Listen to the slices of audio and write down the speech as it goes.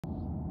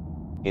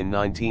In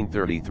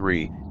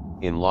 1933,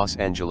 in Los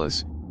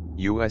Angeles,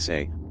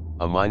 USA,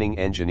 a mining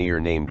engineer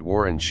named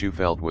Warren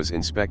Shufelt was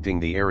inspecting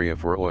the area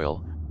for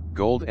oil,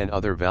 gold and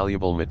other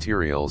valuable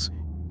materials,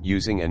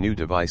 using a new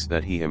device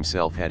that he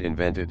himself had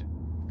invented.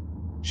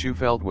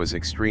 Shufelt was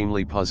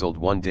extremely puzzled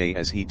one day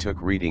as he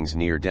took readings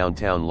near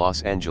downtown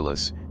Los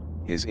Angeles,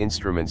 his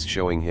instruments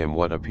showing him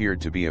what appeared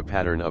to be a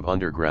pattern of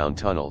underground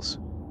tunnels.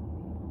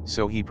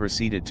 So he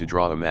proceeded to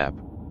draw a map.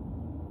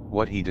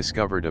 What he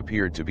discovered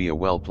appeared to be a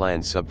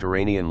well-planned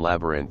subterranean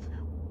labyrinth,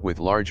 with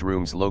large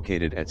rooms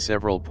located at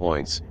several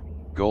points,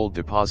 gold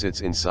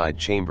deposits inside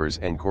chambers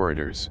and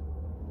corridors.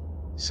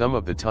 Some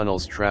of the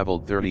tunnels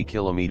traveled 30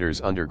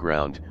 kilometers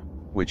underground,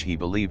 which he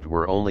believed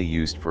were only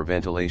used for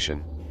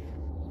ventilation.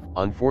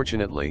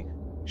 Unfortunately,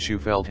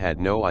 Shufelt had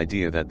no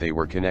idea that they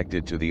were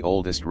connected to the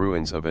oldest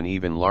ruins of an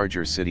even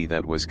larger city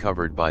that was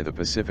covered by the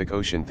Pacific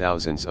Ocean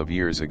thousands of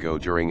years ago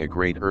during a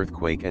great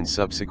earthquake and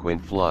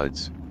subsequent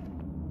floods.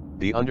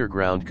 The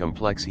underground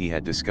complex he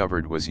had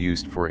discovered was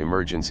used for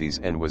emergencies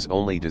and was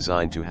only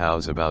designed to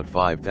house about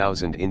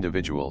 5,000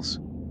 individuals.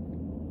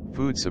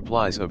 Food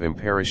supplies of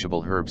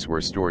imperishable herbs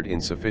were stored in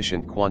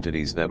sufficient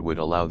quantities that would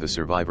allow the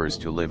survivors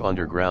to live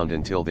underground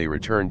until they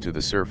returned to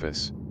the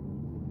surface.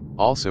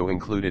 Also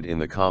included in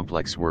the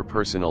complex were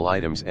personal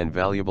items and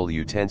valuable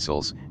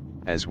utensils,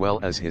 as well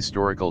as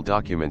historical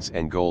documents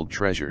and gold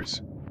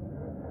treasures.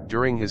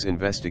 During his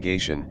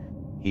investigation,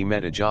 he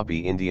met a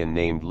Joppy Indian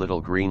named Little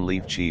Green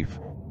Leaf Chief,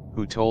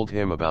 who told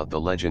him about the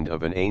legend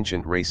of an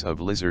ancient race of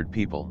lizard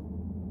people.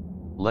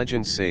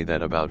 Legends say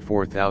that about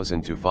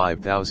 4,000 to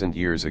 5,000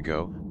 years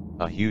ago,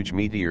 a huge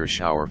meteor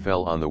shower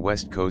fell on the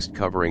west coast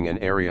covering an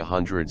area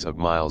hundreds of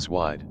miles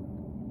wide.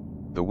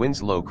 The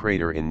Winslow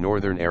crater in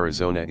northern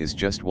Arizona is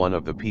just one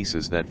of the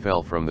pieces that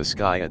fell from the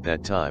sky at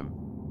that time.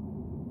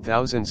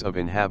 Thousands of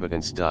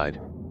inhabitants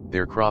died,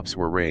 their crops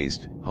were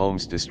razed,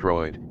 homes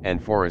destroyed,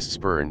 and forests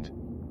burned.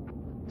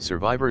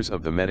 Survivors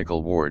of the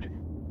medical ward,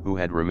 who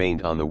had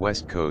remained on the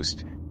west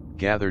coast,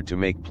 gathered to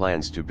make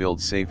plans to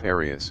build safe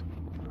areas.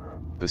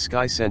 The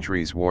sky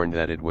sentries warned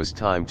that it was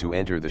time to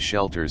enter the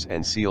shelters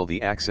and seal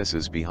the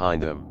accesses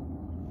behind them.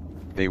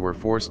 They were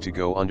forced to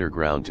go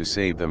underground to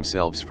save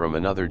themselves from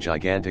another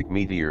gigantic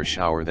meteor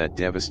shower that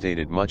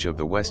devastated much of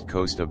the west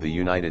coast of the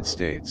United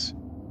States.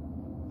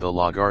 The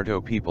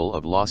Lagarto people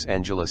of Los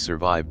Angeles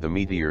survived the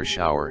meteor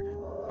shower,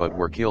 but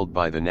were killed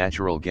by the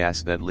natural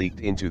gas that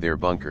leaked into their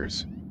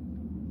bunkers.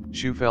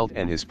 Shufelt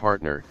and his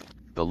partner,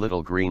 the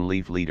Little Green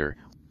Leaf leader,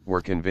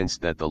 were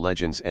convinced that the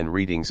legends and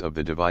readings of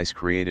the device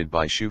created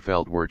by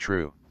Shufelt were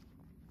true.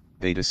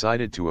 They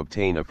decided to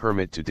obtain a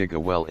permit to dig a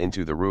well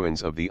into the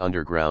ruins of the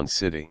underground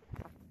city.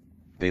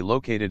 They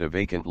located a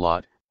vacant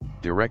lot,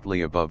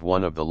 directly above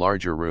one of the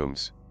larger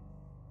rooms.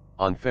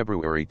 On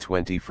February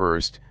 21,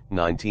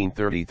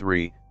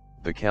 1933,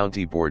 the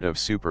County Board of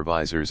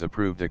Supervisors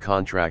approved a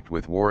contract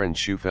with Warren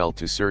Shufelt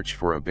to search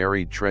for a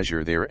buried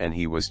treasure there, and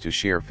he was to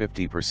share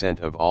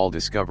 50% of all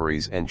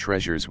discoveries and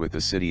treasures with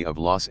the city of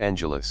Los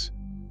Angeles.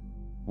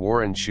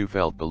 Warren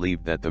Shufelt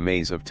believed that the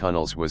maze of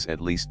tunnels was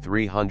at least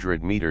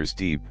 300 meters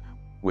deep,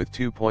 with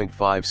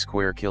 2.5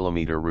 square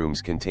kilometer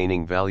rooms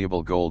containing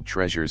valuable gold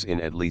treasures in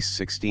at least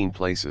 16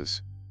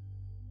 places.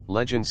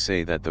 Legends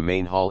say that the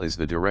main hall is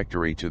the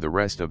directory to the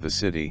rest of the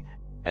city,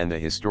 and the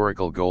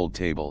historical gold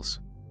tables.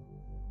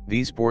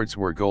 These boards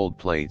were gold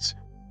plates,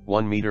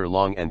 1 meter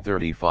long and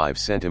 35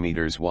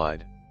 centimeters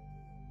wide.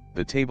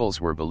 The tables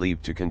were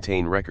believed to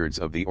contain records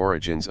of the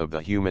origins of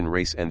the human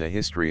race and the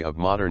history of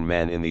modern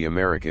man in the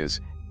Americas,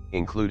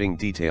 including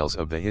details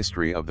of the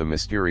history of the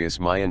mysterious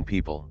Mayan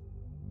people.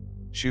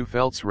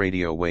 Schufelt's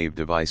radio wave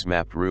device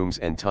mapped rooms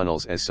and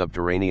tunnels as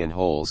subterranean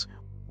holes,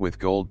 with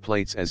gold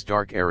plates as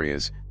dark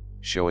areas,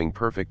 showing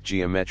perfect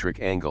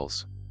geometric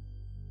angles.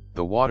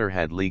 The water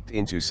had leaked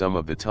into some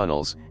of the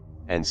tunnels,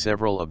 and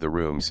several of the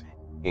rooms,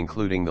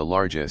 including the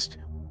largest,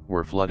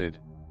 were flooded.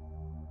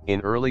 In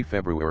early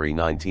February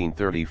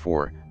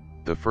 1934,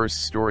 the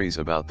first stories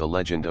about the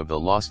legend of the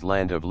lost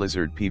land of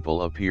lizard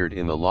people appeared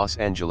in the Los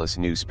Angeles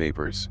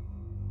newspapers.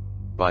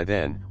 By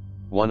then,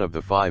 one of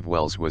the 5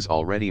 wells was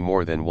already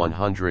more than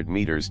 100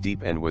 meters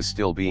deep and was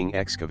still being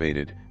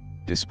excavated,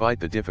 despite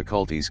the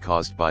difficulties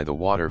caused by the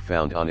water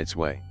found on its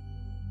way.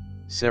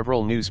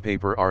 Several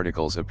newspaper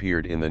articles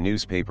appeared in the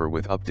newspaper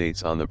with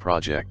updates on the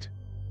project.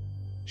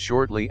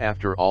 Shortly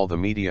after all the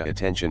media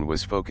attention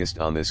was focused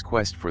on this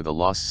quest for the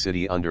lost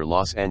city under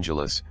Los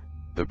Angeles,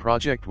 the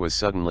project was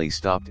suddenly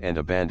stopped and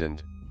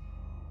abandoned.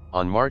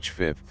 On March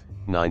 5,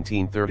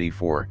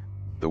 1934,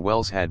 the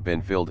wells had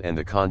been filled and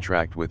the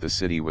contract with the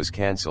city was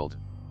cancelled.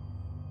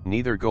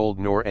 Neither gold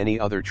nor any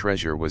other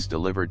treasure was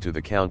delivered to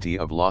the county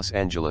of Los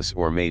Angeles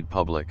or made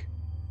public.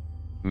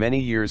 Many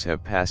years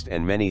have passed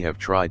and many have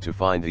tried to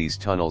find these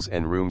tunnels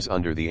and rooms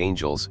under the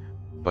Angels,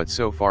 but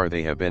so far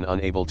they have been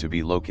unable to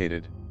be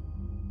located.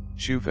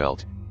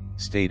 Shufelt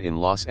stayed in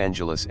Los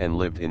Angeles and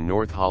lived in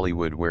North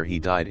Hollywood, where he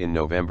died in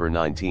November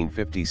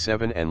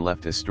 1957, and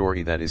left a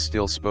story that is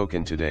still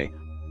spoken today,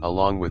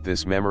 along with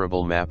this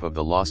memorable map of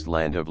the lost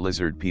land of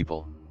lizard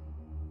people.